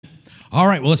All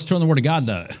right, well, let's turn the Word of God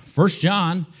to 1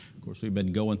 John. Of course, we've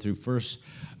been going through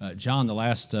 1 John the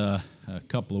last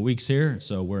couple of weeks here,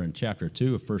 so we're in chapter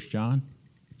 2 of 1 John.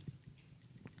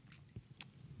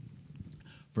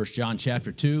 1 John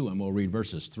chapter 2, and we'll read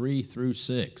verses 3 through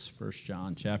 6. 1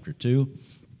 John chapter 2,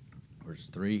 verses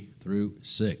 3 through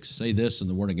 6. Say this in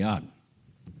the Word of God.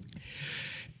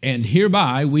 And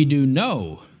hereby we do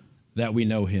know that we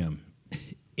know him,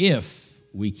 if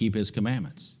we keep his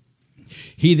commandments.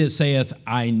 He that saith,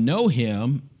 I know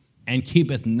him, and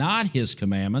keepeth not his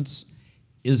commandments,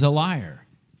 is a liar,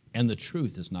 and the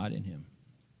truth is not in him.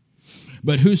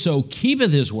 But whoso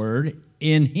keepeth his word,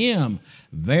 in him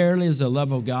verily is the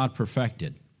love of God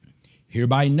perfected.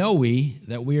 Hereby know we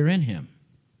that we are in him.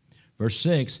 Verse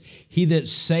 6, he that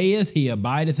saith he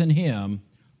abideth in him,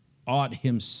 ought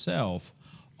himself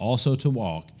also to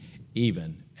walk,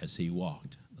 even as he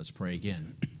walked. Let's pray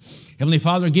again. Heavenly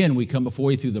Father, again, we come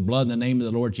before you through the blood and the name of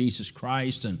the Lord Jesus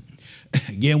Christ. And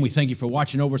again, we thank you for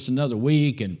watching over us another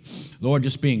week. And Lord,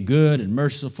 just being good and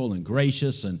merciful and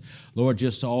gracious. And Lord,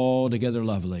 just altogether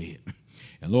lovely.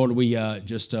 And Lord, we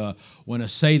just want to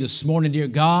say this morning, dear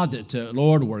God, that,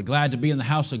 Lord, we're glad to be in the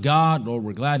house of God. Lord,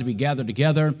 we're glad to be gathered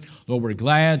together. Lord, we're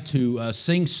glad to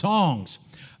sing songs,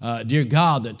 dear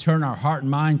God, that turn our heart and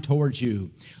mind towards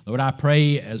you. Lord, I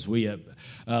pray as we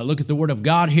look at the Word of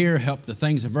God here, help the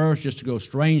things of earth just to go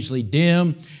strangely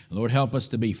dim. Lord, help us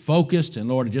to be focused. And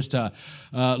Lord, just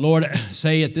Lord,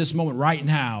 say at this moment right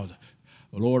now,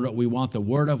 Lord, we want the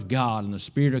Word of God and the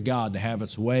Spirit of God to have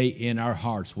its way in our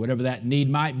hearts, whatever that need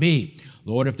might be.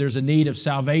 Lord, if there's a need of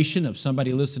salvation, of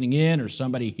somebody listening in or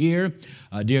somebody here,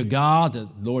 dear God, that,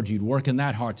 Lord, you'd work in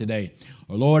that heart today.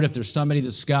 Or, Lord, if there's somebody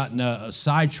that's gotten a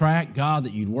sidetrack, God,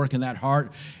 that you'd work in that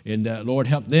heart. And, Lord,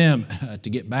 help them to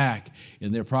get back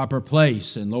in their proper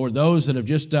place. And, Lord, those that have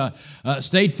just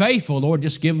stayed faithful, Lord,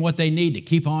 just give them what they need to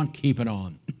keep on keeping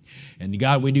on. And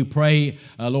God, we do pray,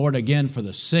 Lord, again for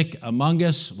the sick among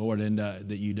us, Lord, and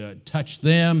that you'd touch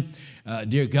them,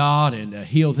 dear God, and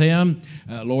heal them.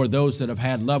 Lord, those that have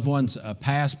had loved ones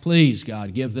pass, please,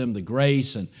 God, give them the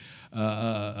grace and,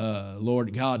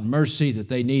 Lord God, mercy that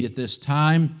they need at this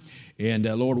time. And,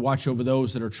 Lord, watch over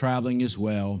those that are traveling as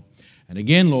well. And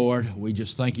again, Lord, we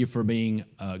just thank you for being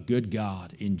a good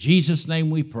God. In Jesus'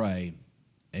 name we pray.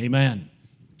 Amen.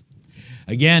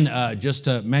 Again, just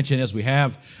to mention as we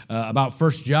have about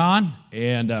 1 John,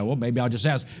 and well, maybe I'll just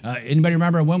ask, anybody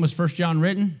remember when was 1 John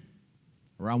written?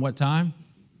 Around what time?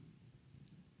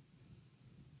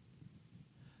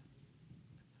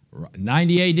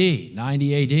 90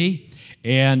 AD.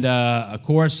 And, of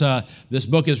course, this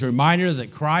book is a reminder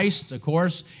that Christ, of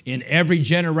course, in every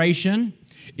generation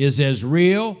is as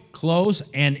real, close,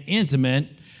 and intimate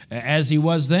as he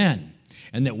was then.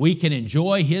 And that we can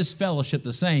enjoy his fellowship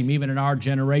the same, even in our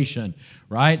generation,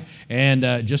 right?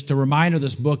 And just a reminder,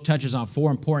 this book touches on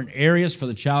 4 important areas for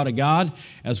the child of God,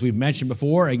 as we've mentioned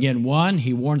before. Again, 1,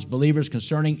 he warns believers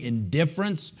concerning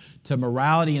indifference to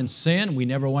morality and sin. We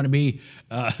never want to be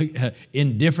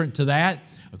indifferent to that.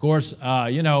 Of course,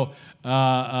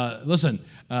 listen,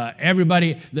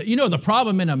 everybody, the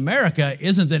problem in America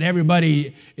isn't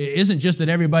just that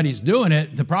everybody's doing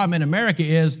it. The problem in America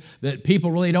is that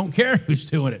people really don't care who's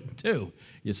doing it too,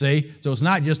 you see. So it's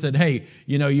not just that, hey,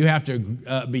 you have to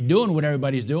be doing what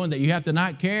everybody's doing, that you have to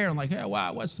not care. I'm like, hey,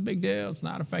 wow, what's the big deal? It's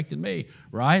not affecting me,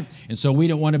 right? And so we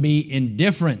don't want to be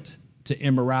indifferent to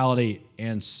immorality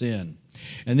and sin.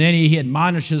 And then he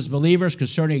admonishes believers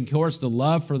concerning, of course, the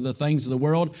love for the things of the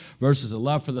world versus the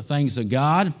love for the things of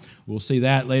God. We'll see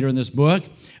that later in this book.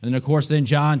 And then, of course, then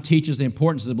John teaches the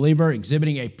importance of the believer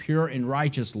exhibiting a pure and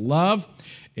righteous love,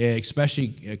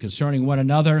 especially concerning one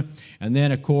another. And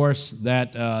then, of course,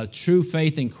 that true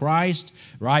faith in Christ,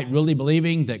 right, really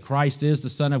believing that Christ is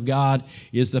the Son of God,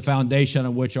 is the foundation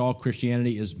on which all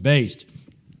Christianity is based.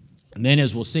 And then,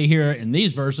 as we'll see here in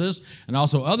these verses, and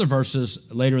also other verses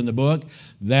later in the book,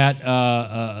 that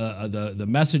the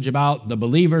message about the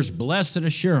believer's blessed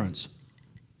assurance.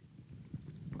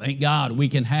 Thank God we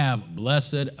can have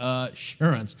blessed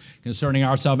assurance concerning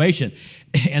our salvation.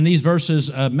 And these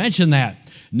verses mention that.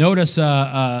 Notice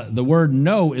the word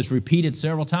know is repeated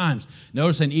several times.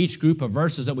 Notice in each group of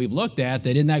verses that we've looked at,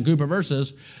 that in that group of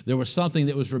verses, there was something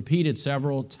that was repeated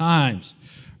several times.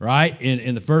 Right?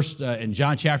 In the first, in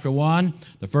John chapter 1,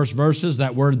 the first verses,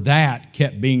 that word that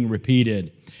kept being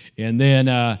repeated. And then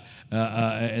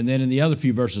in the other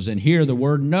few verses, and here the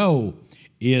word know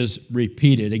is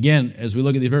repeated. Again, as we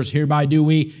look at these verses, hereby do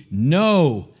we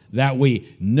know that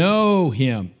we know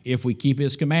him if we keep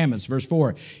his commandments. Verse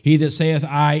 4, he that saith,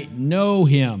 I know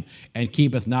him, and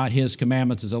keepeth not his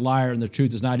commandments is a liar, and the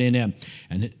truth is not in him.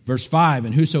 And verse 5,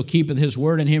 and whoso keepeth his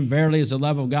word in him, verily is the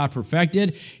love of God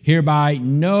perfected. Hereby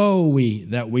know we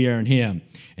that we are in him.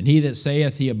 And he that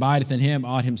saith he abideth in him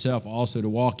ought himself also to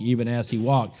walk even as he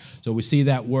walked. So we see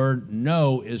that word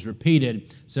know is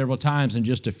repeated several times in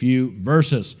just a few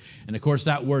verses. And of course,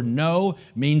 that word know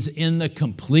means in the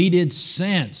completed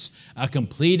sense, a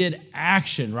completed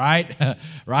action, right?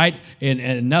 Right?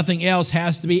 And nothing else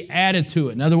has to be added to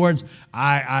it. In other words,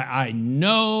 I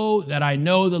know that I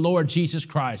know the Lord Jesus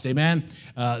Christ, amen?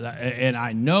 And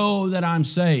I know that I'm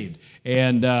saved.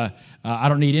 And I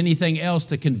don't need anything else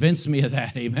to convince me of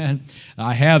that, amen?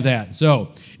 I have that.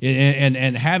 So,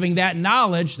 and having that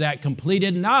knowledge, that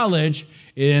completed knowledge,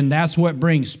 and that's what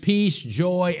brings peace,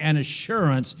 joy, and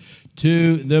assurance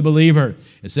to the believer.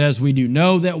 It says, we do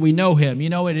know that we know him. You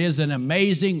know, it is an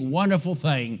amazing, wonderful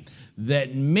thing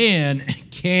that men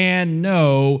can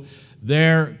know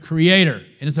their Creator.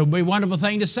 And it's a wonderful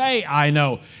thing to say, I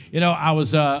know. You know, I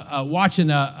was watching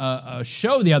a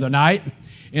show the other night,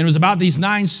 and it was about these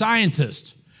 9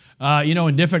 scientists,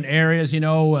 in different areas,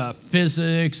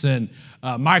 physics and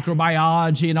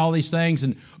microbiology and all these things.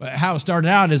 And how it started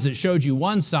out is it showed you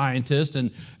one scientist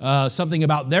and something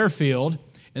about their field,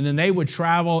 and then they would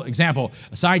travel. Example,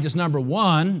 scientist number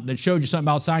 1 that showed you something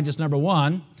about scientist number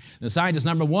 1. The scientist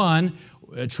number 1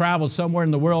 traveled somewhere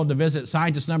in the world to visit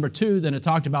scientist number 2, then it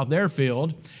talked about their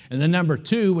field. And then number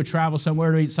 2 would travel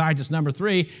somewhere to meet scientist number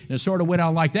 3, and it sort of went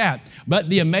on like that. But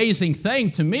the amazing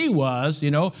thing to me was,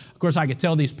 of course I could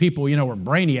tell these people, were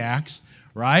brainiacs,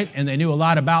 right? And they knew a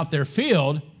lot about their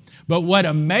field. But what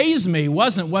amazed me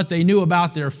wasn't what they knew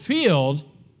about their field,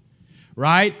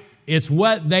 right? It's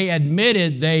what they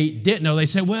admitted they didn't know. They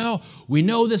said, well, we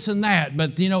know this and that.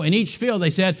 But, in each field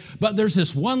they said, but there's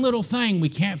this one little thing we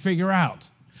can't figure out.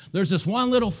 There's this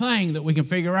one little thing that we can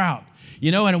figure out.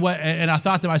 And I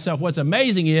thought to myself, what's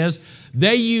amazing is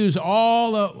they use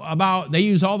all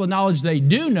the knowledge they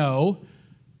do know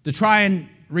to try and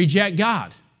reject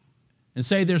God and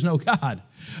say there's no God.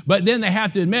 But then they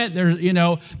have to admit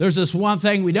there's this one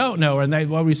thing we don't know,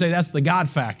 and we say that's the God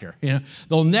factor.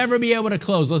 They'll never be able to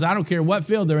close. Listen, I don't care what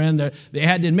field they're in. They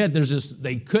had to admit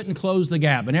they couldn't close the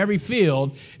gap. In every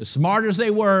field, as smart as they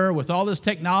were with all this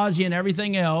technology and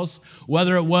everything else,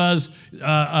 whether it was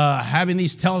having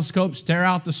these telescopes stare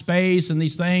out to space and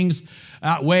these things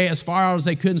way as far as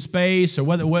they could in space, or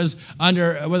whether it was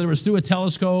through a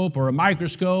telescope or a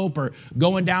microscope or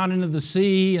going down into the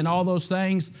sea and all those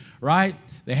things, right?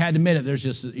 They had to admit it. There's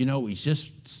just, it's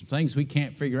just things we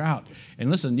can't figure out.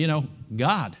 And listen,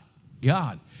 God.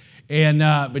 And,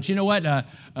 but you know what?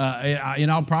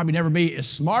 I'll probably never be as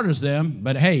smart as them,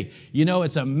 but hey,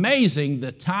 it's amazing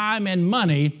the time and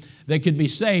money that could be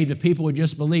saved if people would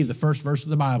just believe the first verse of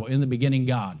the Bible, in the beginning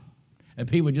God. And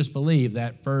people would just believe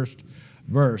that first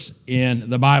verse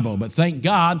in the Bible. But thank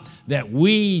God that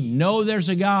we know there's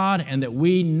a God, and that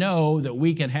we know that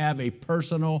we can have a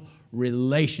personal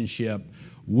relationship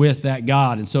with that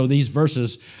God. And so these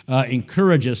verses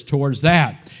encourage us towards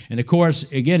that. And of course,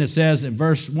 again, it says in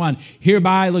verse 1,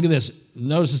 hereby, look at this,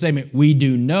 notice the statement, we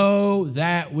do know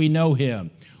that we know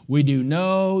him. We do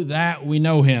know that we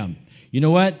know him. You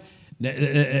know what?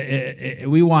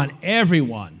 We want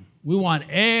everyone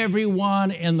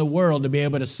in the world to be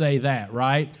able to say that,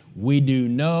 right? We do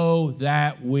know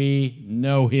that we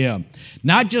know him.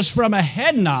 Not just from a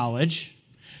head knowledge,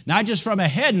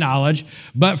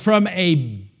 but from a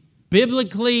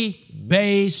biblically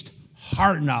based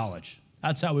heart knowledge.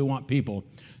 That's how we want people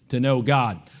to know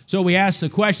God. So we asked the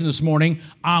question this morning,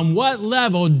 on what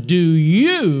level do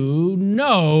you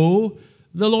know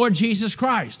the Lord Jesus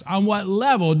Christ? On what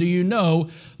level do you know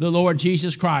the Lord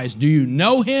Jesus Christ? Do you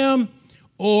know him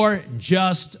or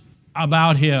just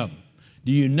about him?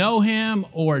 Do you know him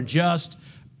or just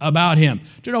about him?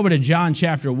 Turn over to John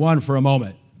chapter 1 for a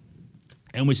moment.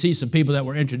 And we see some people that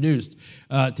were introduced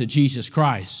to Jesus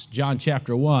Christ. John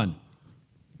chapter 1.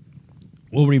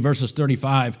 We'll read verses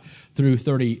 35 through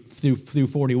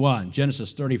 41.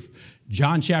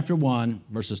 John chapter 1,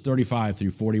 verses 35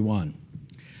 through 41.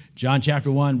 John chapter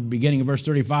 1, beginning of verse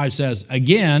 35 says,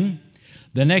 again,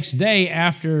 the next day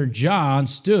after John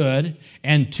stood,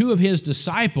 and 2 of his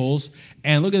disciples,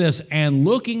 and look at this, and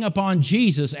looking upon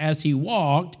Jesus as he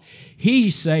walked, he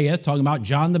saith, talking about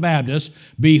John the Baptist,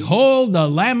 behold the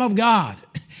Lamb of God.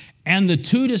 And the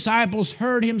 2 disciples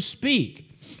heard him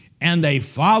speak, and they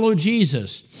followed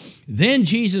Jesus. Then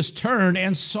Jesus turned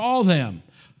and saw them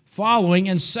following,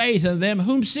 and saith to them,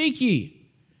 whom seek ye?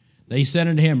 They said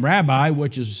unto him, Rabbi,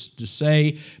 which is to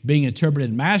say, being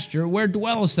interpreted, Master, where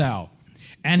dwellest thou?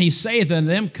 And he saith unto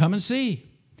them, Come and see.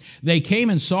 They came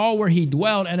and saw where he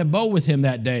dwelt, and abode with him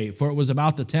that day, for it was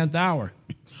about the 10th hour.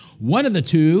 One of the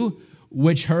two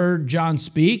which heard John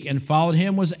speak and followed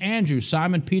him was Andrew,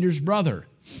 Simon Peter's brother.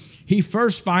 He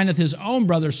first findeth his own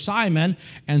brother Simon,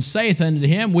 and saith unto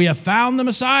him, We have found the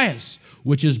Messiah,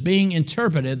 which is being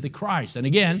interpreted the Christ. And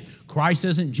again, Christ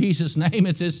isn't Jesus' name,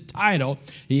 it's his title,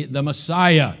 the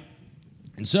Messiah.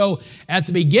 And so at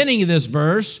the beginning of this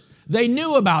verse, they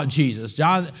knew about Jesus.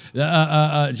 John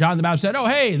the Baptist said, oh,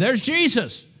 hey, there's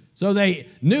Jesus. So they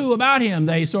knew about him.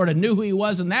 They sort of knew who he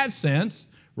was in that sense,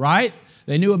 right?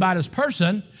 They knew about his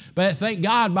person. But thank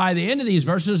God, by the end of these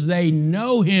verses, they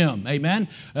know him. Amen?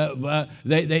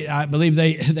 I believe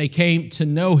they came to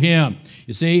know him.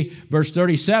 You see, verse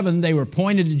 37, they were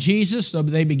pointed to Jesus, so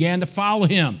they began to follow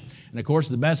him. And of course,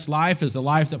 the best life is the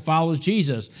life that follows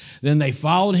Jesus. Then they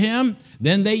followed him.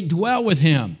 Then they dwelt with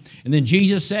him. And then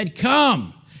Jesus said,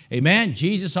 Come. Amen?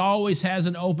 Jesus always has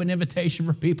an open invitation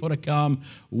for people to come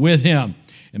with him.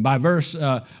 And by verse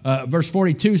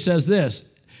 42 says this,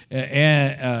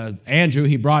 Andrew,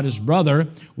 he brought his brother.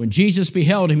 When Jesus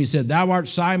beheld him, he said, Thou art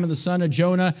Simon the son of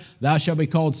Jonah. Thou shalt be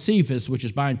called Cephas, which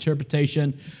is by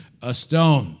interpretation a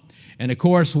stone. And of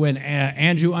course, when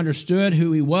Andrew understood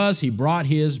who he was, he brought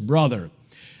his brother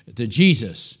to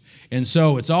Jesus. And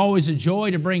so it's always a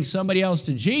joy to bring somebody else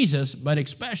to Jesus, but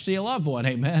especially a loved one,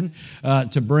 amen,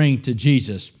 to bring to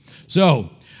Jesus. So,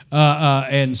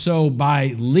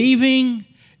 by leaving,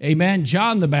 amen,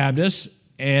 John the Baptist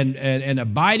and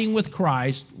abiding with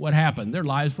Christ, what happened? Their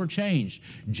lives were changed.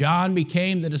 John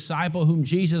became the disciple whom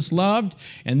Jesus loved,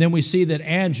 and then we see that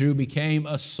Andrew became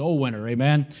a soul winner,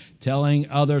 amen, telling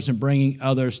others and bringing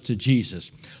others to Jesus.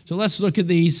 So let's look at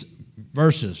these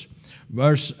verses.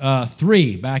 Verse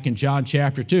 3, back in John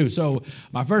chapter 2. So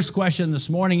my first question this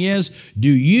morning is, do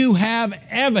you have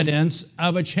evidence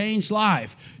of a changed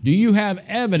life? Do you have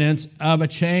evidence of a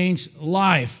changed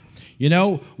life? You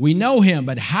know, we know him,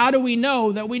 but how do we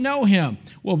know that we know him?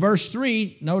 Well, verse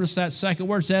 3, notice that second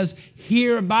word says,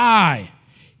 hereby.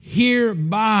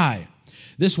 Hereby.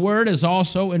 This word is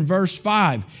also in verse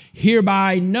 5.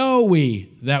 Hereby know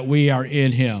we that we are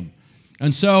in him.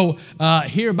 And so,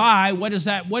 hereby, what is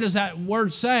that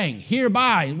word saying?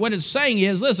 Hereby, what it's saying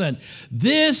is, listen,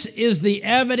 this is the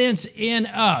evidence in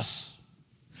us.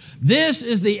 This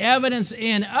is the evidence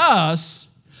in us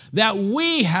that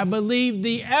we have believed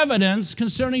the evidence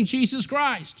concerning Jesus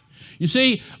Christ. You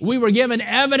see, we were given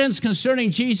evidence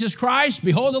concerning Jesus Christ.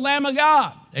 Behold the Lamb of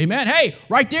God. Amen. Hey,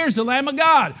 right there's the Lamb of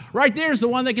God. Right there's the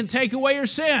one that can take away your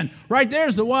sin. Right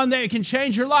there's the one that can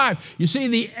change your life. You see,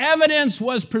 the evidence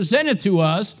was presented to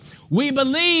us. We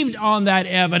believed on that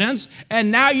evidence.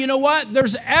 And now you know what?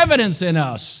 There's evidence in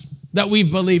us that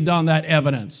we've believed on that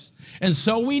evidence. And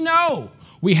so we know.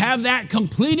 We have that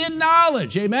completed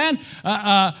knowledge, amen.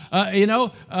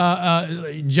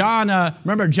 John.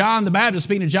 Remember John the Baptist.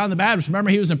 Speaking of John the Baptist,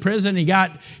 remember he was in prison. He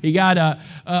doubted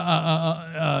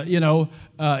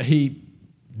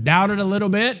a little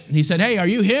bit. And he said, "Hey, are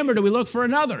you him, or do we look for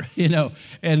another?"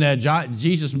 And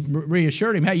Jesus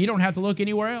reassured him, "Hey, you don't have to look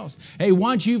anywhere else. Hey,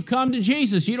 once you've come to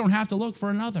Jesus, you don't have to look for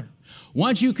another.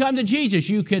 Once you come to Jesus,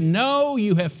 you can know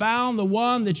you have found the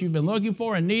one that you've been looking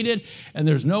for and needed, and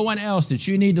there's no one else that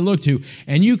you need to look to,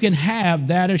 and you can have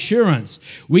that assurance."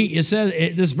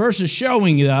 This verse is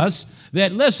showing us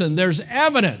that, listen, there's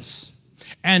evidence,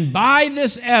 and by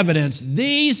this evidence,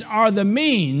 these are the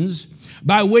means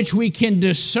by which we can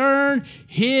discern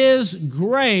His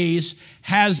grace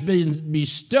has been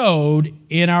bestowed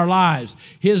in our lives.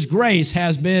 His grace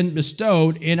has been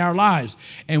bestowed in our lives.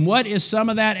 And what is some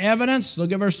of that evidence?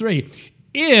 Look at verse 3.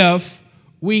 If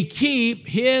we keep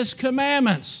His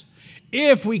commandments.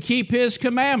 If we keep His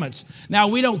commandments. Now,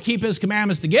 we don't keep His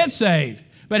commandments to get saved.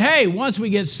 But hey, once we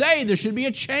get saved, there should be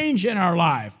a change in our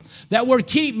life. That word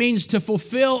keep means to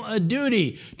fulfill a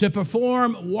duty, to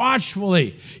perform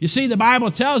watchfully. You see, the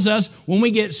Bible tells us when we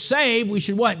get saved, we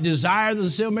should what? Desire the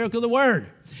sincere miracle of the Word.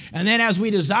 And then as we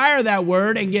desire that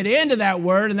Word and get into that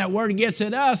Word, and that Word gets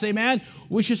in us, amen,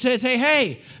 we should say,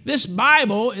 hey, this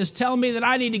Bible is telling me that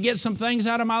I need to get some things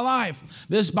out of my life.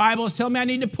 This Bible is telling me I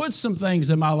need to put some things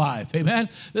in my life, amen.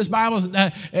 This Bible,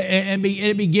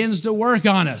 it begins to work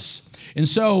on us. And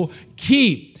so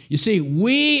keep. You see,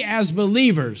 we as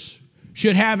believers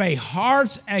should have a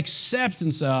heart's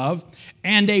acceptance of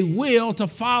and a will to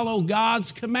follow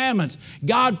God's commandments.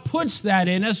 God puts that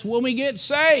in us when we get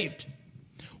saved.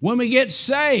 When we get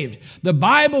saved, the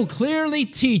Bible clearly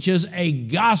teaches a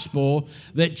gospel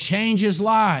that changes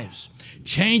lives,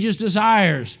 changes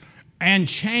desires, and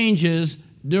changes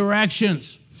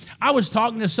directions. I was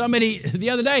talking to somebody the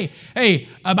other day,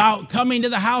 about coming to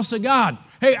the house of God.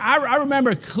 I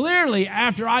remember clearly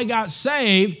after I got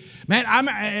saved, man,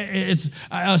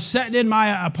 I was sitting in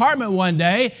my apartment one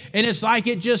day, and it's like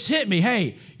it just hit me.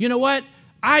 Hey, you know what?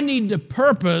 I need to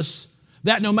purpose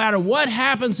that no matter what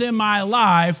happens in my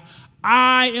life,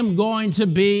 I am going to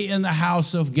be in the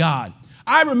house of God.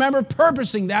 I remember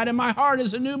purposing that in my heart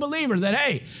as a new believer, that,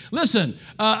 hey, listen,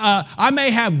 I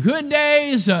may have good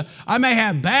days, I may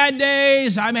have bad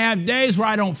days, I may have days where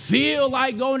I don't feel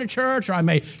like going to church, or I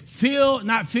may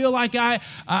not feel like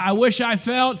I wish I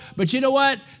felt, but you know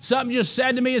what? Something just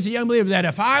said to me as a young believer that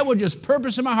if I would just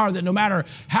purpose in my heart that no matter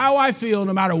how I feel,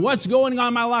 no matter what's going on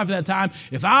in my life at that time,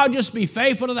 if I'll just be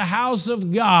faithful to the house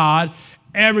of God,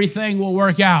 everything will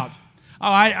work out.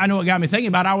 Oh, I know what got me thinking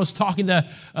about it. I was talking to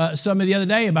somebody the other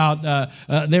day about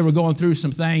they were going through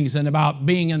some things and about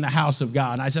being in the house of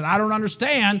God. And I said, I don't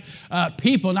understand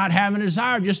people not having a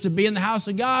desire just to be in the house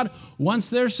of God once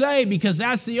they're saved, because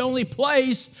that's the only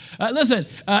place. Listen,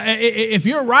 if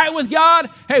you're right with God,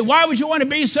 hey, why would you want to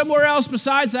be somewhere else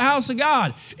besides the house of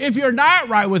God? If you're not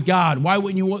right with God, why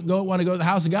wouldn't you want to go to the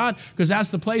house of God? Because that's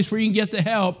the place where you can get the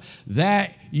help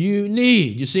that you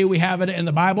need. You see, we have it in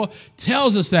the Bible,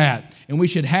 tells us that, and we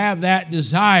should have that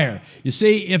desire. You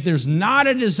see, if there's not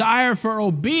a desire for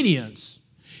obedience,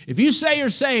 if you say you're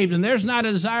saved and there's not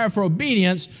a desire for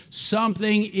obedience,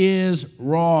 something is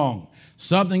wrong.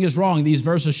 Something is wrong. These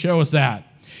verses show us that.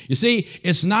 You see,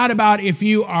 it's not about if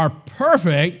you are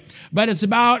perfect, but it's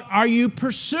about, are you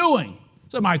pursuing?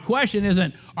 So my question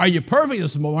isn't, are you perfect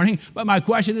this morning? But my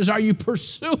question is, are you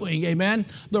pursuing, amen,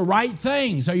 the right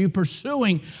things? Are you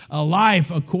pursuing a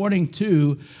life according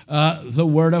to the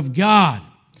Word of God?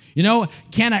 You know,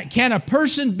 can a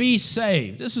person be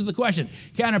saved? This is the question.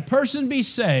 Can a person be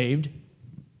saved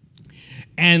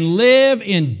and live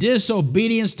in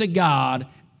disobedience to God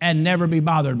and never be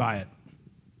bothered by it?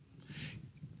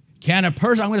 I'm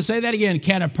going to say that again.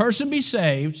 Can a person be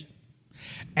saved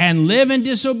and live in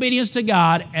disobedience to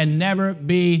God and never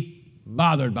be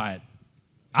bothered by it?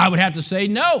 I would have to say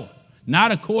no,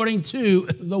 not according to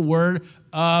the Word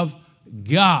of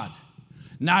God.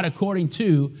 Not according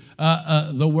to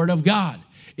the Word of God.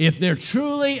 If they're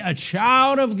truly a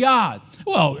child of God,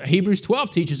 well, Hebrews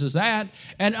 12 teaches us that,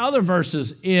 and other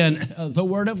verses in the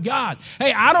Word of God.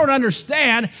 Hey, I don't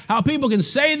understand how people can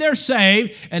say they're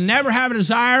saved and never have a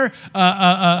desire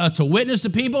to witness to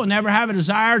people, and never have a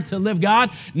desire to live God,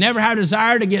 never have a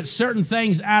desire to get certain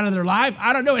things out of their life.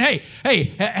 I don't know it.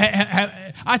 Hey,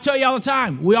 I tell you all the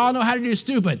time, we all know how to do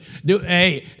stupid.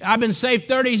 I've been saved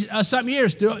 30-something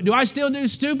years. Do I still do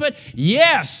stupid?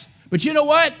 Yes. But you know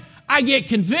what? I get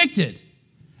convicted,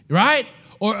 right?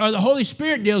 Or the Holy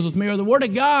Spirit deals with me, or the Word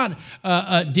of God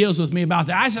deals with me about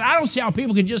that. I said, I don't see how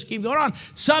people can just keep going on.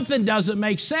 Something doesn't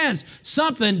make sense.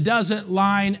 Something doesn't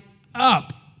line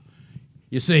up,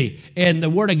 you see. And the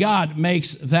Word of God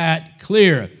makes that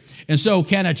clear. And so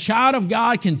can a child of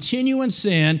God continue in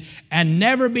sin and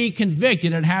never be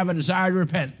convicted and have a desire to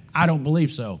repent? I don't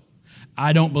believe so.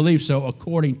 I don't believe so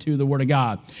according to the Word of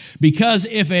God. Because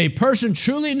if a person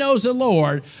truly knows the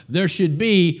Lord, there should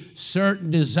be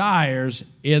certain desires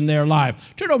in their life.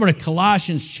 Turn over to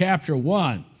Colossians chapter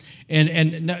 1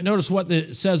 and notice what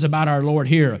it says about our Lord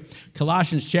here.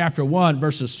 Colossians chapter 1,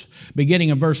 beginning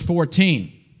in verse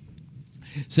 14.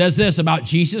 Says this about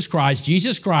Jesus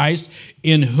Christ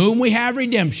in whom we have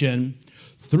redemption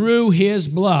through His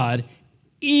blood,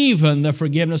 even the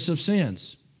forgiveness of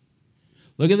sins.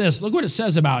 Look at this. Look what it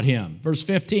says about Him. Verse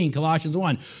 15, Colossians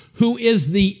 1, who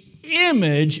is the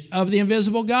image of the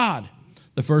invisible God,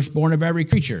 the firstborn of every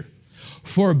creature.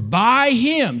 For by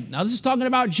Him, now this is talking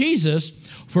about Jesus,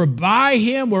 for by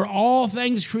Him were all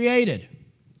things created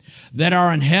that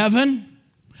are in heaven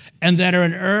and that are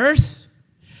in earth,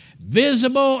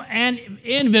 visible and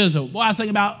invisible. Well, I was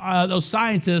thinking about those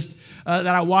scientists that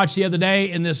I watched the other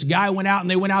day, and this guy went out,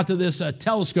 and they went out to this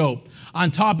telescope on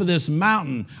top of this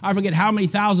mountain. I forget how many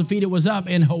thousand feet it was up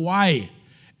in Hawaii,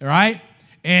 right?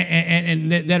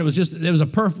 And that it was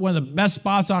one of the best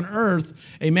spots on earth,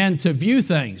 amen, to view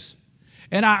things.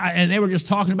 And they were just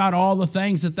talking about all the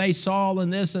things that they saw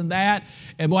and this and that.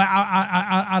 And boy,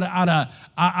 I'd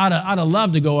have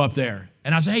loved to go up there.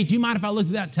 And I said, hey, do you mind if I look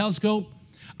at that telescope?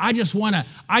 I just want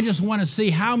to see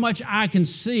how much I can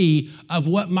see of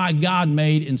what my God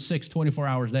made in 6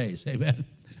 24-hour days. Amen.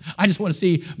 I just want to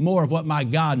see more of what my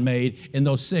God made in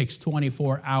those 6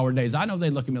 24-hour days. I know they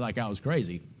look at me like I was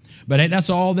crazy, but hey, that's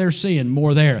all they're seeing,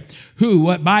 more there.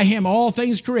 What by him all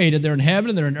things created, they're in heaven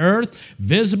and they're in earth,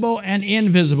 visible and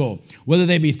invisible, whether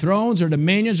they be thrones or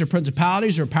dominions or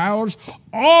principalities or powers,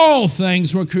 all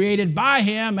things were created by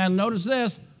him, and notice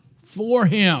this, for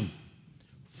him.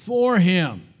 For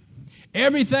him.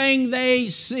 Everything they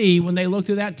see when they look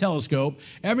through that telescope,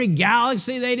 every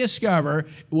galaxy they discover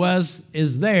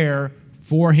is there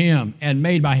for him and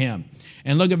made by him.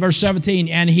 And look at verse 17,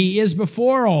 and he is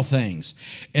before all things,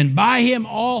 and by him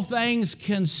all things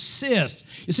consist.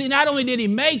 You see, not only did he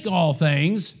make all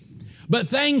things, but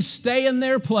things stay in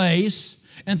their place,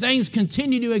 and things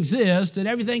continue to exist, and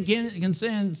everything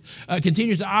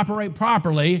continues to operate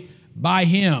properly by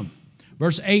him.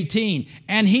 Verse 18,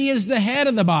 and he is the head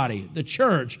of the body, the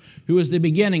church, who is the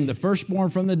beginning, the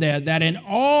firstborn from the dead, that in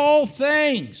all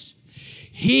things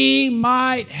he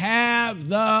might have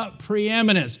the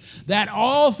preeminence. That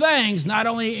all things not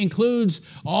only includes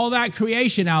all that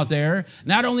creation out there,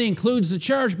 not only includes the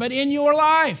church, but in your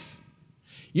life.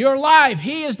 Your life,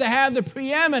 he is to have the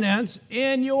preeminence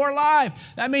in your life.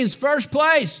 That means first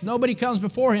place. Nobody comes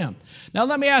before him. Now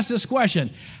let me ask this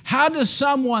question. How does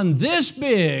someone this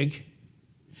big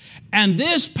and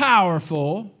this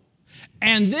powerful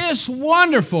and this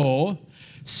wonderful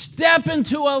step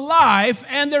into a life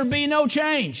and there be no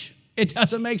change? It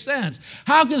doesn't make sense.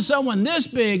 How can someone this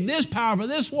big, this powerful,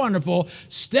 this wonderful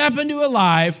step into a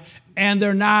life and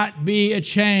there not be a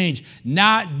change,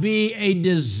 not be a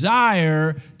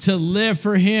desire to live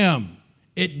for him?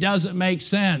 It doesn't make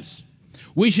sense.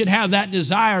 We should have that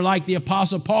desire like the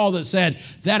Apostle Paul that said,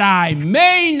 that I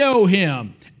may know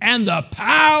him and the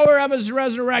power of his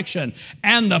resurrection,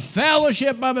 and the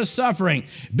fellowship of his suffering,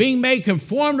 being made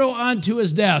conformable unto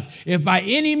his death, if by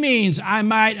any means I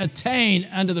might attain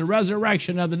unto the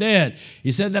resurrection of the dead.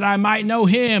 He said that I might know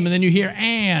him, and then you hear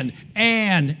and.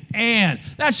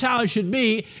 That's how it should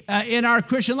be in our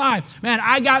Christian life. Man,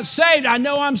 I got saved. I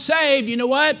know I'm saved. You know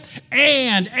what?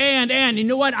 And. You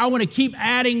know what? I want to keep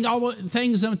adding all the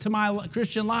things to my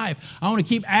Christian life. I want to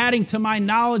keep adding to my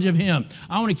knowledge of him.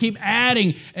 I want to keep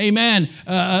adding, amen,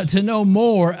 to know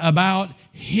more about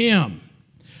him.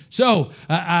 So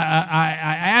I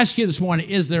ask you this morning,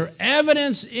 is there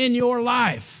evidence in your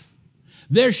life?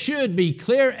 There should be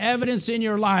clear evidence in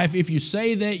your life if you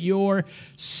say that you're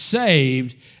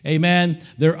saved. Amen.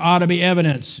 There ought to be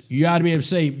evidence. You ought to be able to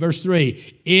say, verse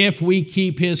 3, if we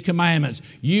keep his commandments,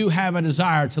 you have a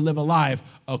desire to live a life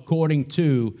according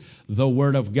to the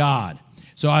word of God.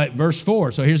 So verse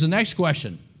 4, so here's the next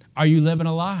question. Are you living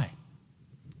a lie?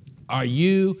 Are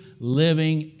you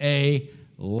living a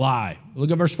lie?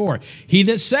 Look at verse 4. He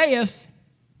that saith,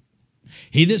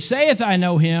 I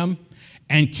know him,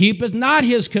 and keepeth not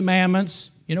his commandments,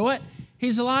 you know what?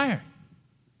 He's a liar.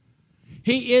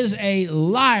 He is a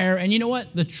liar, and you know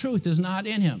what? The truth is not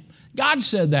in him. God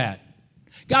said that.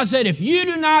 God said, if you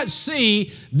do not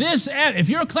see this, if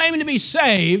you're claiming to be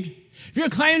saved, if you're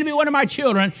claiming to be one of my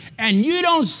children, and you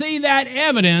don't see that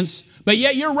evidence, but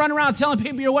yet you're running around telling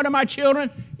people you're one of my children,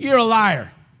 you're a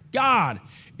liar. God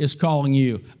is calling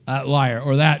you a liar,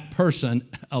 or that person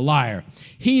a liar.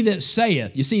 He that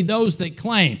saith, you see, those that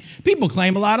claim. People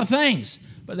claim a lot of things,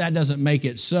 but that doesn't make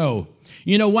it so.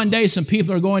 You know, one day some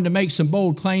people are going to make some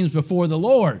bold claims before the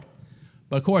Lord,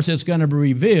 but of course it's going to be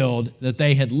revealed that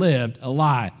they had lived a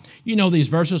lie. You know these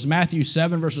verses, Matthew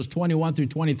 7, verses 21 through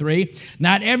 23.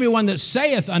 Not everyone that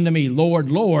saith unto me,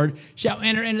 Lord, Lord, shall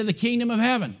enter into the kingdom of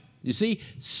heaven. You see,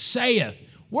 saith.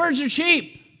 Words are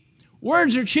cheap.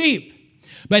 Words are cheap.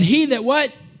 But he that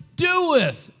what?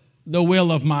 Doeth the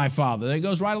will of my Father. That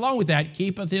goes right along with that.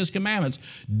 Keepeth his commandments.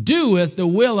 Doeth the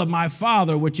will of my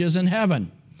Father which is in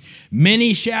heaven.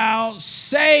 Many shall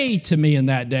say to me in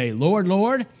that day, Lord,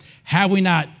 Lord, have we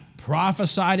not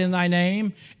prophesied in thy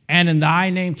name, and in thy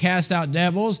name cast out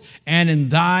devils, and in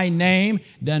thy name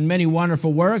done many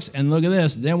wonderful works? And look at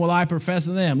this. Then will I profess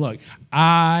to them, look,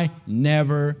 I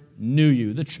never knew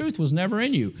you. The truth was never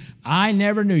in you. I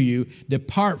never knew you.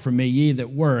 Depart from me, ye that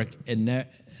work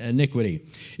iniquity.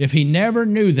 If he never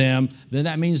knew them, then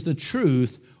that means the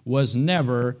truth was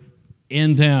never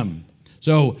in them.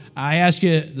 So I ask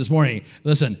you this morning,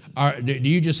 listen, do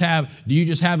you just have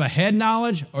a head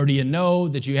knowledge, or do you know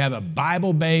that you have a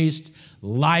Bible-based,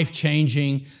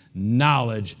 life-changing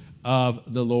knowledge of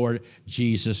the Lord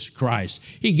Jesus Christ?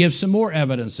 He gives some more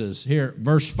evidences here,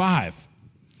 verse 5.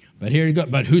 But here you go.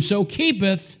 But whoso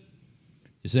keepeth,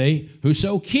 you see,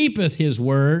 whoso keepeth his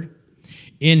word,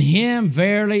 in him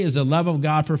verily is the love of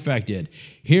God perfected.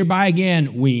 Hereby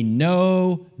again we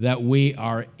know that we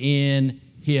are in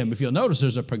Him. If you'll notice,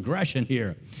 there's a progression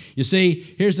here. You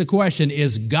see, here's the question: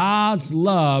 is God's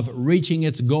love reaching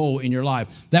its goal in your life?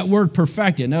 That word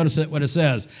perfected, notice what it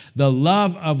says. The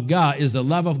love of God, is the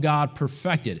love of God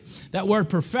perfected? That word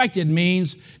perfected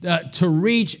means to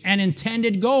reach an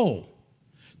intended goal,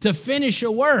 to finish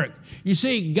a work. You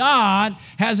see, God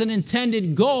has an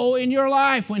intended goal in your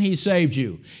life when He saved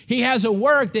you. He has a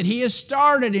work that He has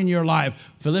started in your life.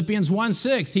 Philippians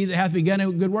 1:6, He that hath begun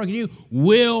a good work in you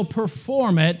will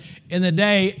perform it in the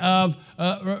day of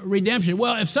redemption.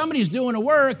 Well, if somebody's doing a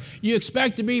work, you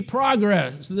expect there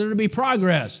to be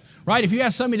progress, right? If you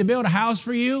ask somebody to build a house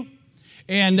for you,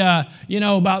 and,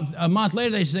 about a month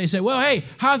later, they say, well, hey,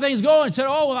 how are things going? And said,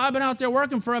 oh, well, I've been out there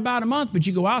working for about a month. But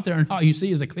you go out there and all you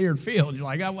see is a cleared field. You're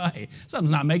like, oh, well, hey,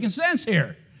 something's not making sense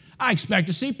here. I expect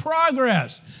to see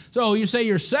progress. So you say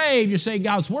you're saved, you say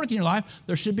God's working in your life,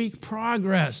 there should be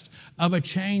progress of a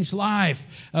changed life,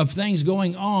 of things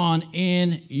going on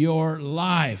in your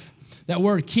life. That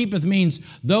word keepeth means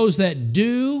those that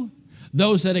do,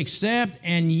 those that accept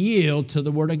and yield to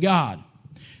the word of God.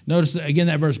 Notice again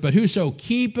that verse, but whoso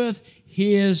keepeth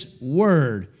his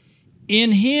word,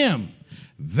 in him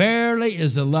verily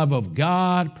is the love of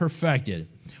God perfected.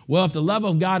 Well, if the love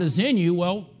of God is in you,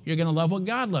 well, you're going to love what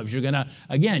God loves. You're going to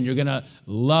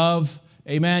love,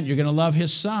 amen, you're going to love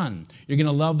His Son. You're going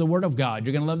to love the Word of God.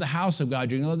 You're going to love the house of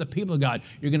God. You're going to love the people of God.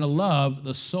 You're going to love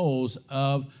the souls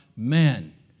of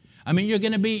men. I mean, you're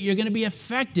going to be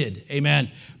affected,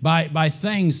 amen, by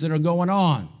things that are going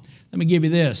on. Let me give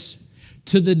you this.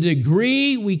 To the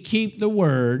degree we keep the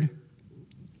Word,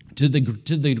 to the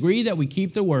degree that we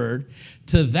keep the Word,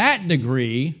 to that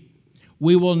degree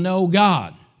we will know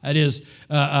God. That is,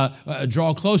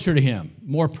 draw closer to Him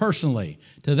more personally.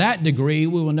 To that degree,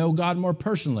 we will know God more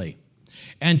personally.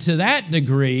 And to that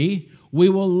degree, we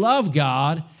will love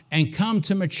God and come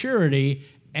to maturity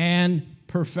and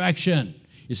perfection.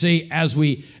 You see, as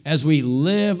we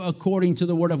live according to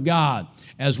the Word of God,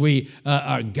 as we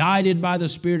are guided by the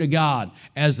Spirit of God,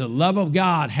 as the love of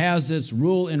God has its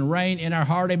rule and reign in our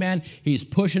heart, amen, He's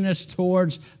pushing us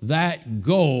towards that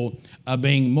goal of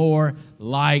being more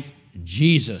like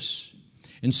Jesus.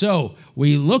 And so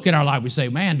we look at our life, we say,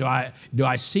 man, do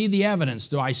I see the evidence?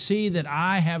 Do I see that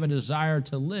I have a desire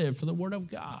to live for the Word of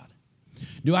God?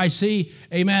 Do I see,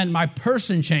 amen, my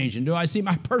person changing? Do I see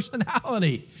my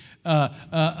personality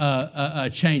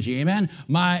changing? Amen.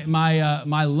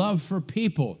 My love for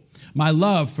people, my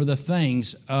love for the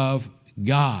things of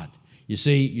God. You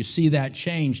see that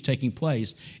change taking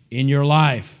place in your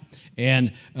life.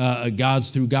 And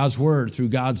through God's word, through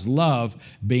God's love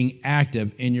being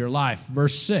active in your life.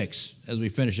 Verse 6, as we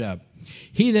finish up.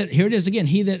 Here it is again.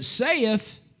 He that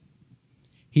saith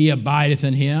he abideth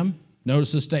in him,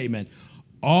 notice the statement,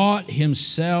 ought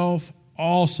himself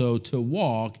also to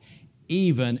walk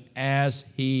even as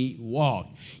he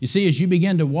walked. You see, as you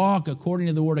begin to walk according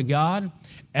to the Word of God,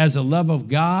 as the love of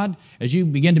God, as you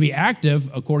begin to be active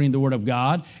according to the Word of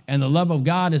God, and the love of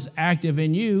God is active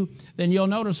in you, then you'll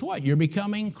notice what? You're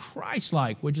becoming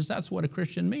Christ-like, that's what a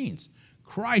Christian means.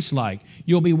 Christ-like.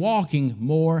 You'll be walking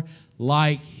more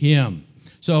like Him.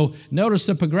 So notice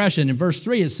the progression. In verse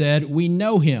 3 it said, we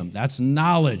know Him. That's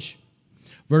knowledge.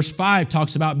 Verse 5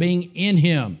 talks about being in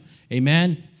Him.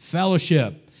 Amen?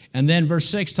 Fellowship. And then verse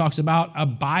 6 talks about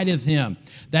abideth Him.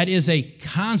 That is a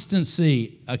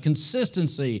constancy, a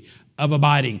consistency of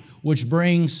abiding, which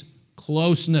brings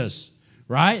closeness,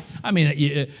 right? I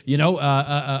mean,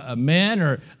 men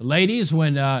or ladies,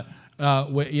 when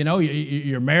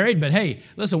you're married, but hey,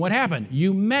 listen, what happened?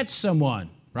 You met someone,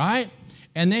 right?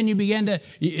 And then you began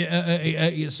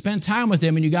to spend time with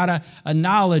them, and you got a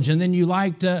knowledge, and then you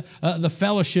liked the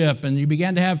fellowship, and you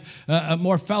began to have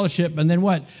more fellowship, and then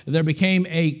what? There became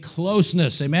a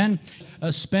closeness, amen?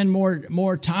 Spend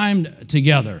more time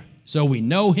together. So we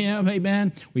know Him,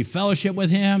 amen? We fellowship with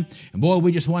Him, and boy,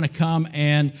 we just want to come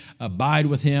and abide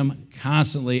with Him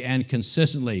constantly and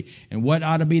consistently. And what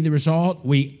ought to be the result?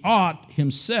 We ought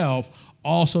Himself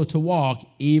also to walk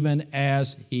even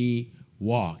as He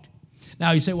walked.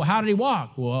 Now, you say, well, how did He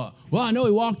walk? Well, I know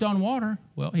He walked on water.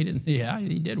 Well, He didn't. Yeah,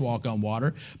 He did walk on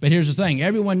water. But here's the thing.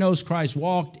 Everyone knows Christ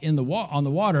walked on the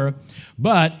water,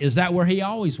 but is that where He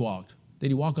always walked? Did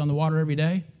He walk on the water every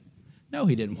day? No,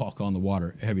 He didn't walk on the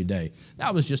water every day.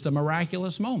 That was just a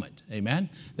miraculous moment, amen,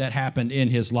 that happened in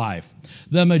His life.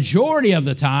 The majority of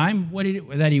the time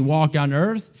that He walked on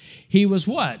earth, He was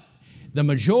what? The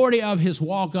majority of His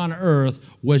walk on earth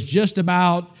was just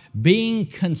about being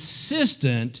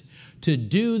consistent to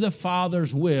do the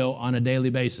Father's will on a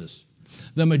daily basis.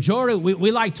 The majority,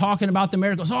 we like talking about the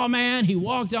miracles. Oh, man, he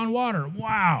walked on water.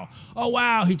 Wow. Oh,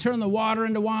 wow, he turned the water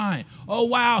into wine. Oh,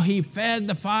 wow, he fed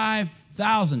the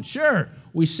 5,000. Sure,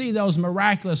 we see those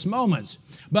miraculous moments.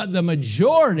 But the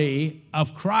majority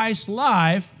of Christ's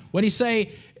life, what did he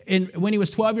say when he was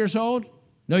 12 years old?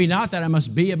 Know ye not that I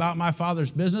must be about my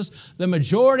Father's business? The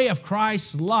majority of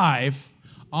Christ's life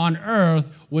on earth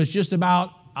was just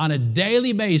about, on a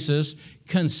daily basis,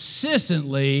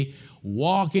 consistently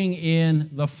walking in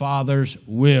the Father's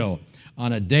will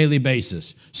on a daily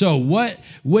basis. So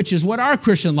which is what our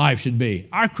Christian life should be.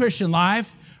 Our Christian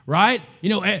life, right? You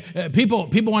know, people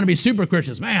want to be super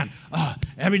Christians. Man,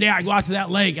 every day I go out to that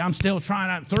lake, I'm still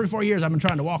trying, 34 years I've been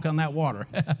trying to walk on that water.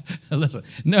 Listen,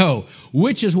 no,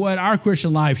 which is what our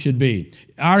Christian life should be.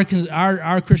 Our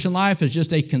Christian life is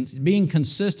just being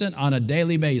consistent on a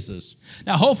daily basis.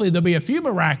 Now, hopefully there'll be a few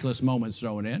miraculous moments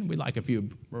thrown in. We like a few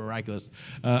miraculous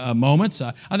moments.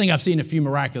 I think I've seen a few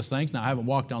miraculous things. Now, I haven't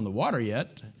walked on the water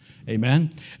yet.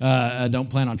 Amen. I don't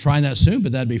plan on trying that soon,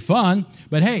 but that'd be fun.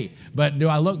 But hey, do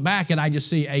I look back and I just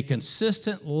see a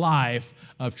consistent life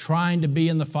of trying to be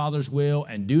in the Father's will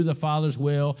and do the Father's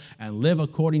will and live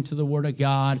according to the Word of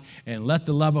God and let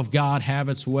the love of God have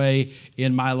its way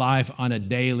in my life on a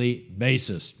daily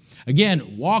basis.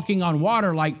 Again, walking on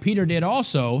water like Peter did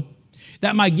also,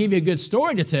 that might give you a good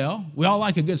story to tell. We all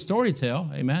like a good story to tell.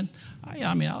 Amen. I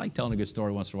like telling a good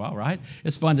story once in a while, right?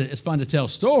 It's fun to tell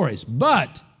stories,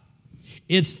 but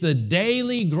it's the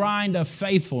daily grind of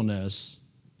faithfulness.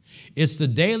 It's the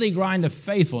daily grind of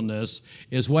faithfulness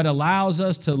is what allows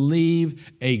us to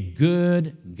leave a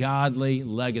good, godly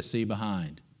legacy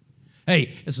behind.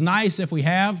 Hey, it's nice if we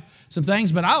have some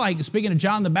things, but I like, speaking of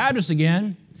John the Baptist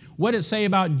again, what it say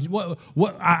about,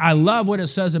 I love what it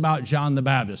says about John the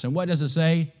Baptist. And what does it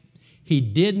say? He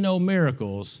did no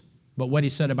miracles, but what he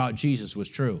said about Jesus was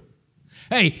true.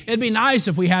 Hey, it'd be nice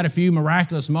if we had a few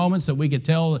miraculous moments that we could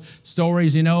tell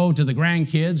stories, to the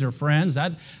grandkids or friends.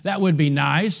 That would be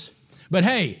nice. But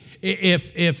hey,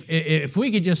 if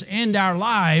we could just end our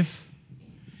life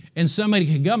and somebody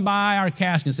could come by our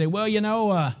casket and say, well,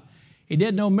 he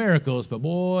did no miracles, but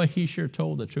boy, he sure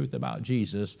told the truth about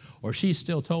Jesus, or she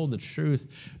still told the truth.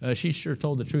 She sure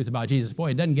told the truth about Jesus.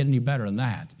 Boy, it doesn't get any better than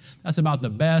that. That's about the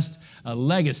best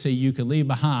legacy you can leave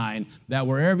behind, that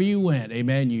wherever you went,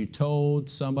 amen, you told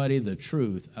somebody the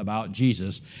truth about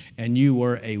Jesus, and you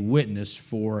were a witness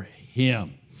for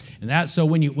him. And that's so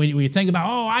when you think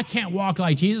about, I can't walk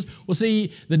like Jesus, well,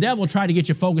 see, the devil tried to get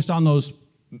you focused on those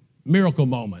miracle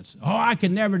moments. I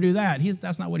could never do that.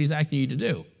 That's not what he's asking you to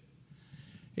do.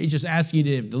 He's just asking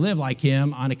you to live like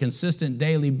him on a consistent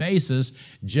daily basis.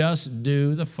 Just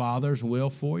do the Father's will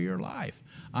for your life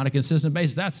on a consistent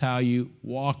basis. That's how you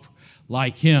walk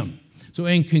like him. So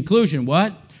in conclusion,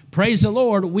 what? Praise the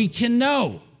Lord, we can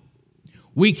know.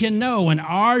 We can know, and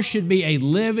ours should be a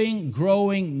living,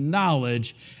 growing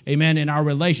knowledge, amen, in our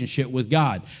relationship with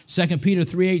God. 2 Peter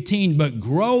 3:18, but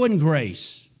grow in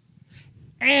grace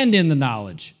and in the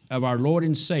knowledge of our Lord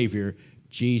and Savior,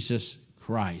 Jesus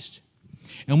Christ.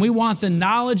 And we want the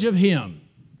knowledge of him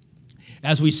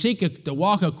as we seek to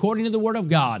walk according to the Word of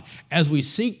God, as we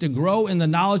seek to grow in the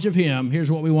knowledge of him. Here's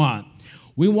what we want.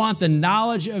 We want the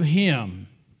knowledge of him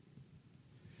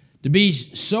to be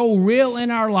so real in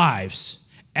our lives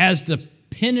as to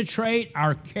penetrate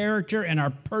our character and our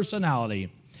personality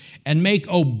and make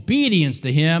obedience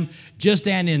to him just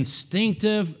an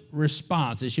instinctive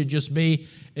response. It should just be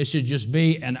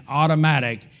an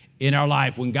automatic in our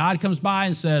life. When God comes by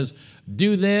and says,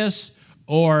 do this,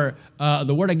 or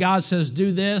the Word of God says,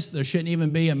 do this, there shouldn't even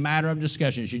be a matter of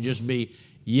discussion. It should just be,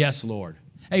 yes, Lord.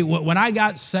 Hey, when I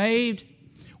got saved,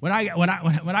 when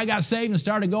I got saved and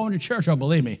started going to church,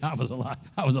 believe me, I was a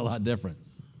lot different.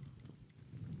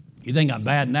 You think I'm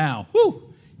bad now?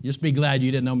 Whew! Just be glad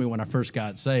you didn't know me when I first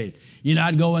got saved.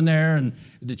 I'd go in there and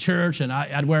the church, and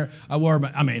I wore,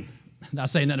 not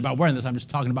saying nothing about wearing this, I'm just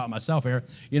talking about myself here.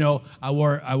 I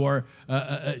wore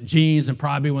jeans and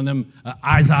probably one of them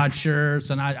Izod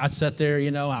shirts, and I'd sit there, I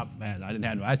didn't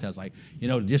have no attitude. I was like,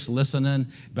 just listening.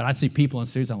 But I'd see people in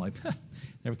suits, I'm like,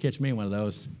 never catch me in one of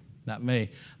those. Not me.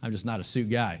 I'm just not a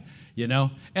suit guy,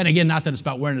 And again, not that it's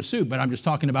about wearing a suit, but I'm just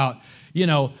talking about,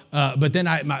 but then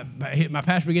my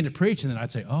pastor began to preach, and then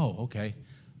I'd say, okay,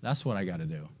 that's what I got to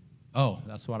do.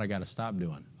 That's what I got to stop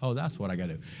doing. That's what I got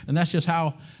to do. And I just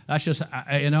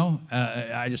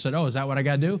said, is that what I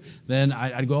got to do? Then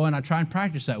I'd go and I'd try and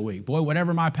practice that week. Boy,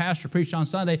 whatever my pastor preached on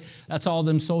Sunday, that's all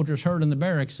them soldiers heard in the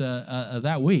barracks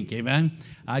that week, amen?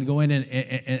 I'd go in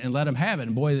and let them have it.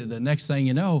 And boy, the next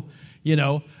thing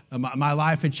my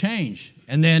life had changed.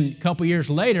 And then a couple years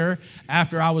later,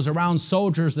 after I was around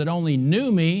soldiers that only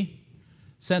knew me,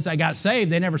 since I got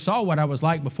saved, they never saw what I was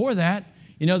like before that.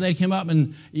 You know, they'd come up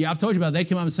and, I've told you about it, they'd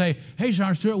come up and say, hey,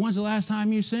 Sergeant Stewart, when's the last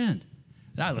time you sinned?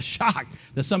 And I was shocked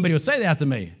that somebody would say that to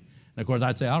me. And of course,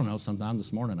 I'd say, I don't know, sometime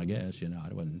this morning, I guess.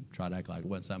 I wouldn't try to act like it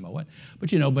wasn't something I went.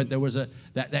 But there was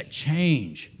that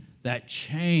change.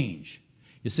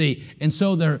 You see, and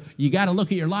so you got to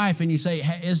look at your life and you say,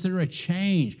 hey, is there a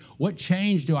change? What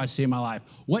change do I see in my life?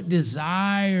 What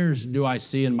desires do I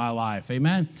see in my life?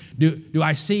 Amen? Do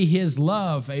I see His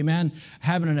love, amen,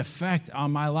 having an effect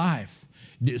on my life?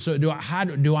 How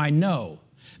do I know?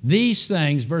 These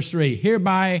things, verse 3,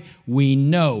 hereby we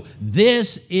know.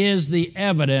 This is the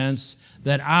evidence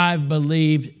that I've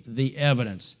believed the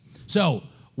evidence. So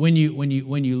when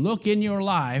you look in your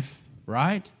life,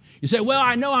 right, you say, well,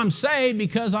 I know I'm saved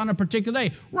because on a particular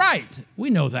day. Right,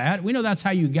 we know that. We know that's how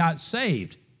you got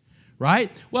saved,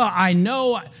 right? Well, I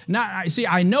know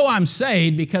I'm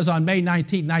saved because on May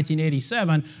 19,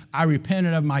 1987, I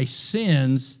repented of my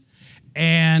sins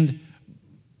and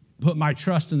put my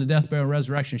trust in the death, burial, and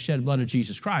resurrection, shed blood of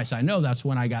Jesus Christ. I know that's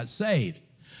when I got saved.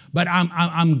 But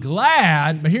I'm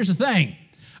glad, but here's the thing.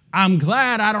 I'm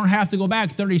glad I don't have to go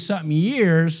back 30-something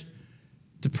years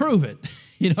to prove it.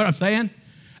 You know what I'm saying?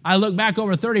 I look back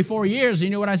over 34 years, and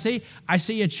you know what I see? I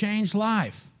see a changed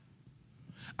life.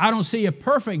 I don't see a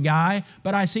perfect guy,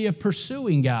 but I see a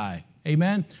pursuing guy.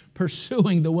 Amen?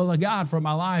 Pursuing the will of God for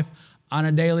my life on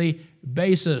a daily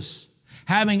basis.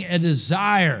 Having a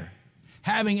desire.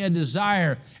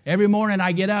 Every morning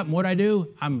I get up, and what I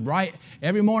do?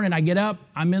 Every morning I get up,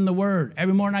 I'm in the Word.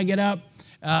 Every morning I get up,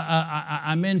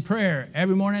 I'm in prayer.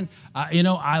 Every morning,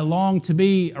 I long to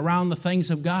be around the things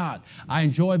of God. I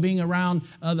enjoy being around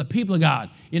the people of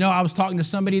God. I was talking to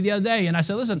somebody the other day, and I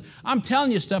said, listen, I'm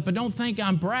telling you stuff, but don't think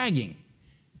I'm bragging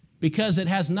because it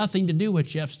has nothing to do with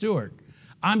Jeff Stewart.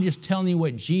 I'm just telling you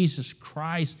what Jesus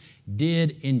Christ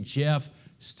did in Jeff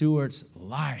Stewart's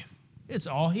life. It's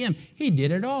all Him. He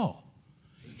did it all.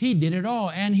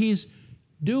 And He's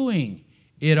doing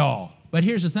it all. But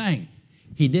here's the thing.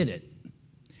 He did it.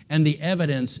 And the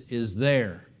evidence is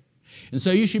there. And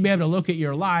so you should be able to look at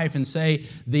your life and say,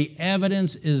 the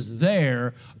evidence is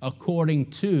there according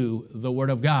to the Word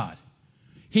of God.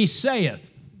 He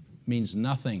saith means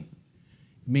nothing.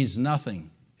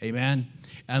 Amen?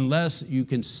 Unless you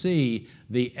can see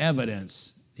the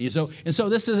evidence. So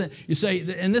this isn't, you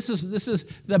say, and this is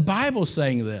the Bible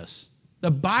saying this.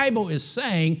 The Bible is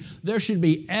saying there should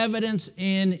be evidence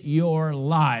in your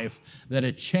life that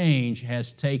a change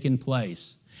has taken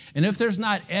place. And if there's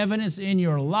not evidence in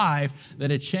your life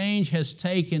that a change has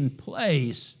taken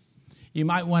place, you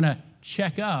might want to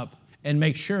check up and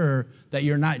make sure that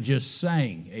you're not just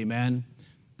saying, amen,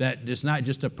 that it's not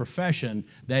just a profession,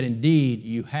 that indeed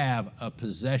you have a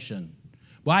possession.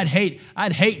 Well, I'd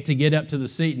hate to get up to the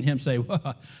seat and Him say,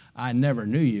 well, I never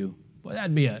knew you. Well,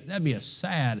 that'd be a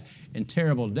sad and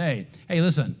terrible day. Hey,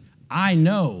 listen, I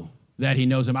know that He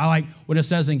knows him. I like what it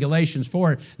says in Galatians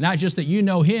 4, not just that you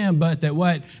know Him, but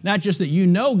that not just that you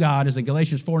know God, as in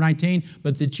Galatians 4:19,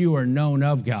 but that you are known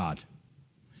of God.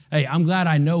 Hey, I'm glad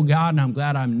I know God, and I'm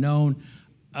glad I'm known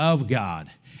of God.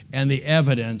 And the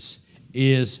evidence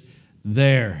is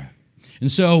there.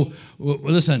 And so,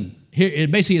 listen, here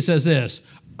it says this: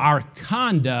 our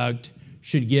conduct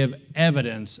should give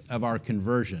evidence of our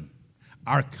conversion.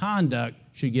 Our conduct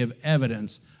should give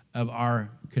evidence of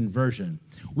our conversion.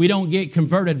 We don't get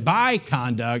converted by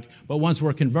conduct, but once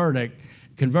we're converted,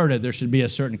 there should be a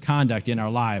certain conduct in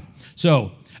our life.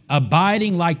 So,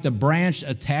 abiding like the branch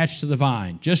attached to the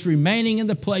vine, just remaining in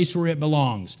the place where it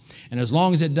belongs. And as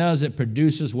long as it does, it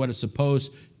produces what it's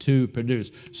supposed to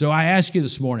produce. So I ask you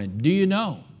this morning, do you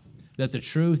know that the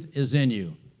truth is in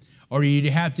you? Or do you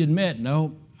have to admit,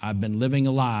 no, I've been living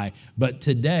a lie, but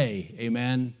today,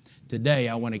 amen, today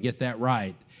I want to get that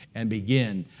right and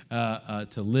begin to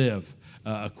live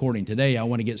according. Today I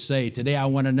want to get saved. Today I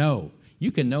want to know.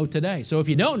 You can know today. So if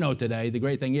you don't know today, the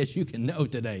great thing is you can know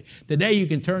today. Today you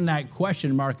can turn that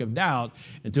question mark of doubt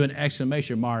into an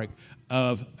exclamation mark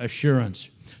of assurance.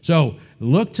 So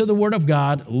look to the Word of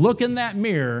God. Look in that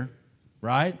mirror,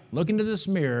 right? Look into this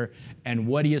mirror, and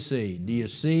what do you see? Do you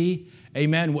see,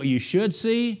 amen, what you should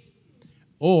see?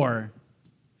 Or,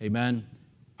 amen,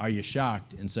 are you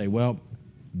shocked and say, well,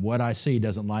 what I see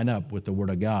doesn't line up with the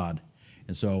Word of God,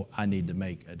 and so I need to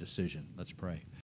make a decision. Let's pray.